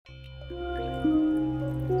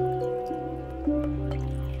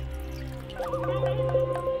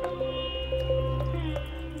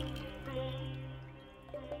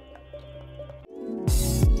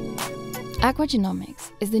Aqua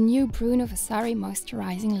Genomics is the new Bruno Vasari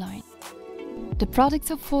moisturizing line. The products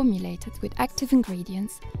are formulated with active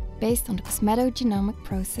ingredients based on the cosmetogenomic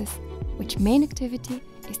process, which main activity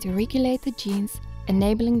is to regulate the genes,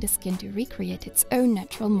 enabling the skin to recreate its own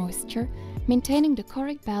natural moisture, maintaining the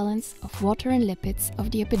correct balance of water and lipids of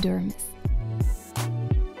the epidermis.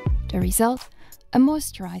 The result? A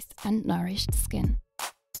moisturized and nourished skin.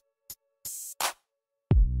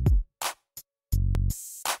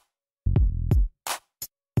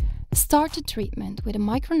 Start the treatment with a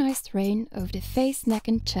micronized rain over the face, neck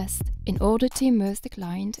and chest in order to immerse the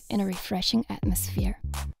client in a refreshing atmosphere.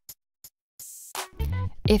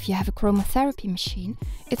 If you have a chromotherapy machine,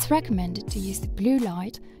 it's recommended to use the blue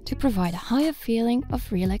light to provide a higher feeling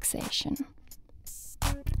of relaxation.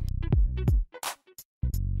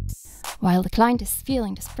 While the client is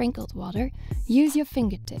feeling the sprinkled water, use your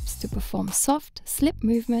fingertips to perform soft, slip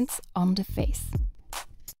movements on the face.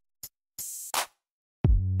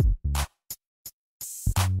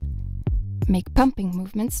 Make pumping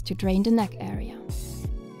movements to drain the neck area.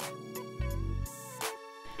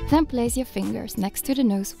 Then place your fingers next to the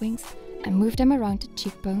nose wings and move them around the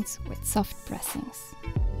cheekbones with soft pressings.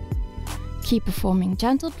 Keep performing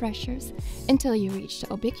gentle pressures until you reach the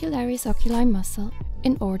orbicularis oculi muscle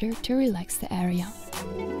in order to relax the area.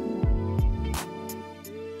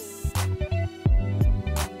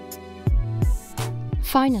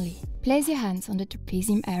 Finally, place your hands on the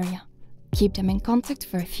trapezium area. Keep them in contact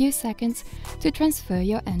for a few seconds to transfer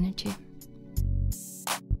your energy.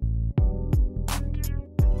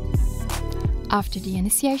 After the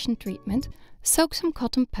initiation treatment, soak some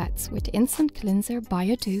cotton pads with the instant cleanser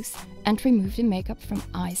Biodouce and remove the makeup from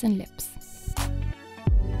eyes and lips.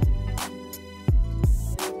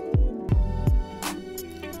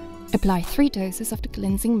 Apply 3 doses of the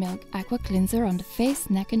cleansing milk aqua cleanser on the face,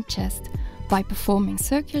 neck and chest by performing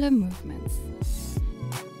circular movements.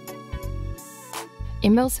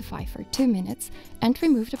 Emulsify for 2 minutes and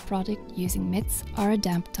remove the product using mitts or a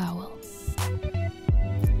damp towel.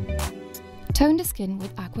 Tone the skin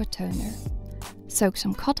with aqua toner. Soak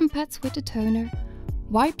some cotton pads with the toner,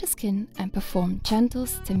 wipe the skin and perform gentle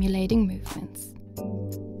stimulating movements.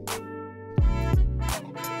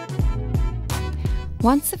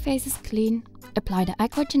 Once the face is clean, apply the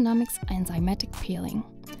Aqua Genomics enzymatic peeling.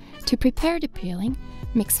 To prepare the peeling,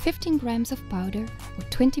 mix 15 grams of powder with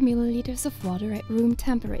 20 milliliters of water at room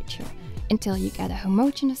temperature until you get a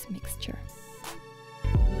homogeneous mixture.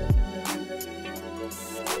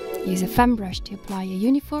 Use a fan brush to apply a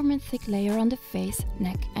uniform and thick layer on the face,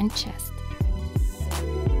 neck and chest.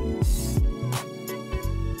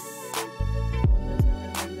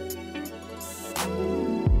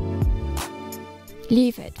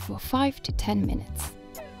 Leave it for 5 to 10 minutes.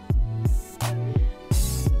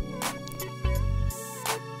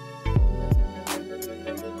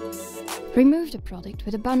 Remove the product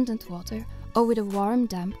with abundant water or with a warm,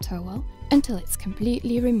 damp towel until it's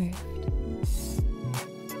completely removed.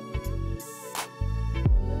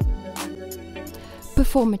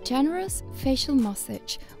 Perform a generous facial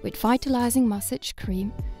massage with vitalizing massage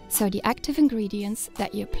cream so the active ingredients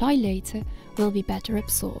that you apply later will be better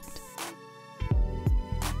absorbed.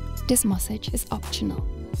 This massage is optional.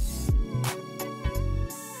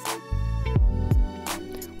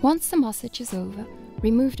 Once the massage is over,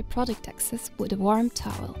 remove the product excess with a warm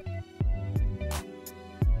towel.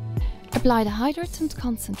 Apply the hydratant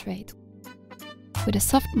concentrate with a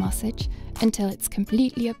soft massage until it's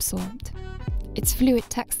completely absorbed. Its fluid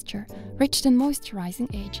texture, rich in moisturizing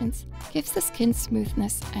agents, gives the skin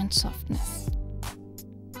smoothness and softness.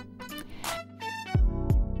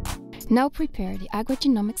 Now prepare the Aqua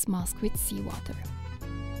Genomics mask with seawater.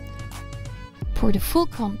 Pour the full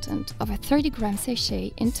content of a 30-gram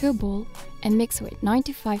sachet into a bowl and mix with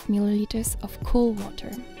 95 milliliters of cool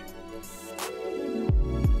water.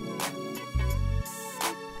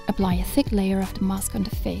 Apply a thick layer of the mask on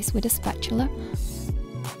the face with a spatula,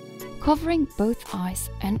 covering both eyes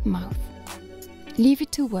and mouth. Leave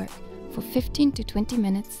it to work for 15 to 20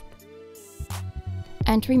 minutes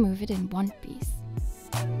and remove it in one piece.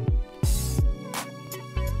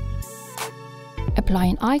 Apply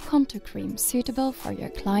an eye contour cream suitable for your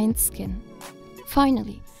client's skin.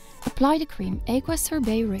 Finally, apply the cream Aqua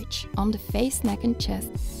Sorbet Rich on the face, neck and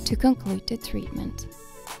chest to conclude the treatment.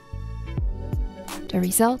 The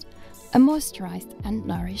result? A moisturized and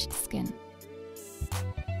nourished skin.